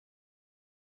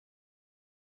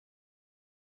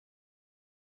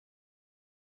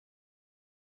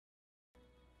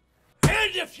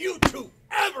And if you two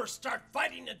ever start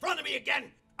fighting in front of me again,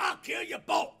 I'll kill you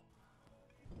both.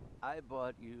 I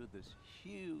bought you this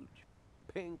huge,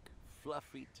 pink,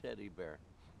 fluffy teddy bear.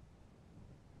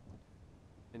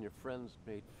 And your friends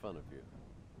made fun of you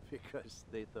because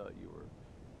they thought you were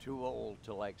too old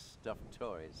to like stuffed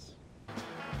toys.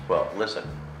 Well, listen,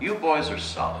 you boys are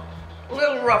solid. A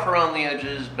little rough around the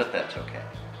edges, but that's okay.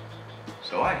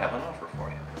 So I have an offer for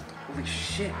you. Holy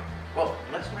shit. Well,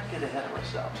 let's not get ahead of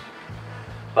ourselves.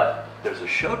 But there's a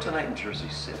show tonight in Jersey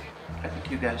City. I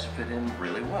think you guys fit in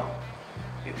really well.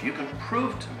 If you can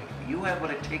prove to me that you have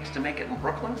what it takes to make it in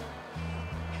Brooklyn,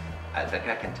 I think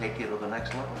I can take you to the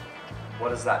next level. What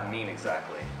does that mean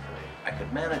exactly? I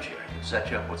could manage you. I could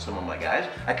set you up with some of my guys.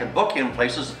 I can book you in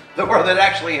places where they'd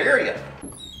actually hear you.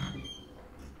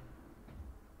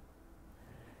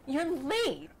 You're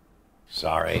late.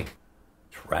 Sorry.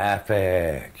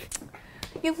 Traffic.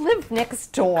 You live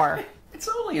next door. It's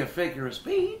only a figure of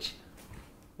speech.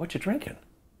 What you drinking?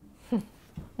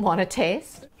 Want a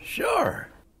taste? Sure.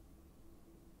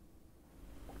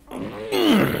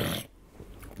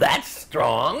 That's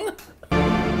strong.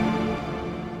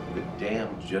 The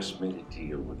Dam just made a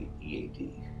deal with the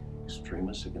EAD,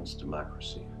 Extremists Against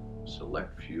Democracy,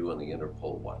 select few on the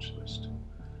Interpol watch list.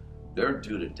 They're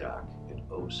due to dock at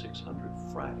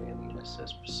 0600 Friday in the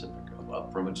SS Pacifico,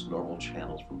 up from its normal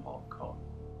channels from Hong Kong.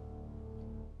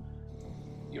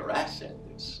 Your asset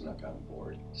that snuck on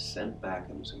board sent back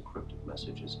in his encrypted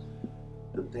messages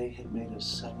that they had made a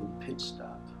sudden pit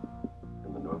stop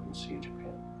in the Northern Sea of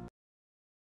Japan.